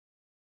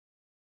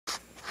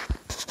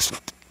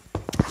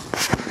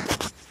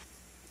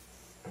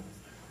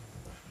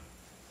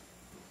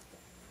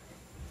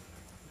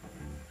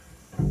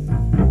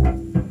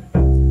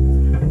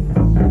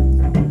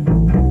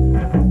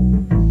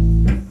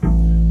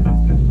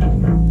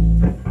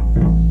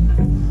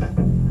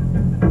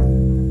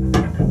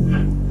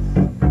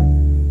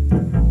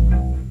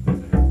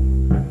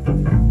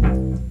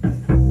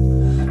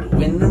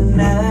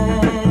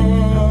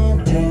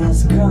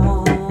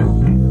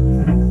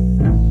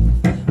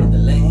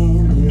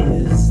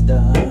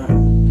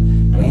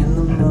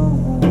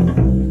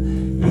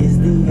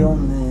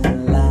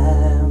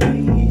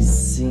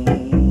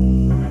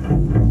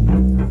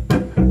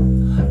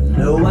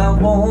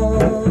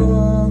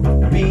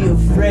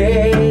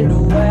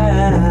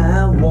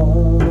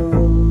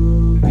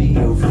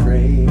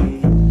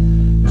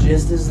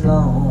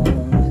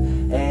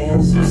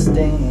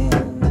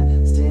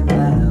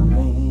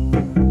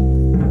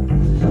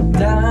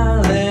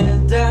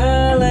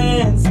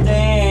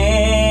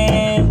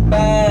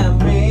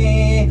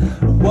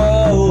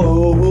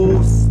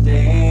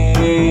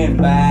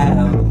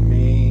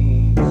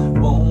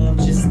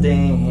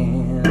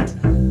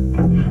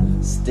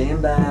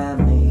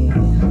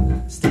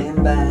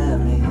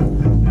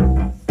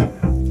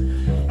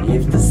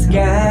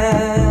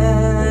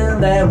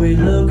we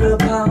look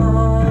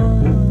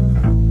upon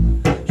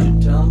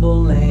should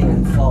tumble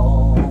and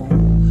fall,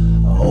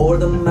 or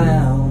the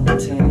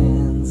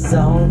mountains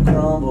all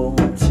crumble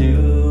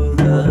to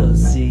the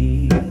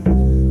sea.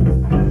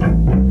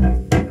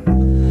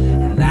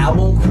 And I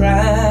won't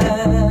cry,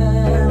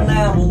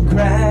 no,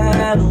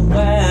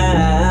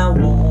 I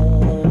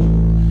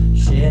won't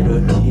shed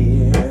a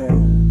tear,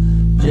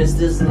 just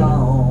as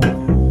long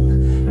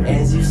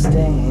as you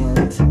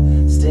stand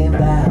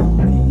by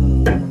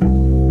me.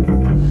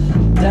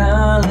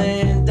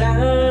 Darling,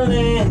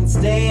 darling,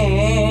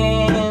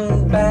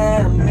 stand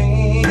by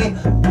me.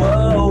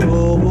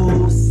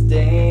 Whoa,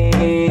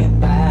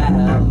 stand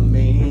by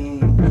me.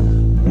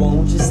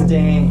 Won't you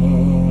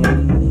stand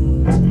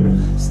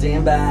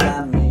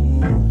by me?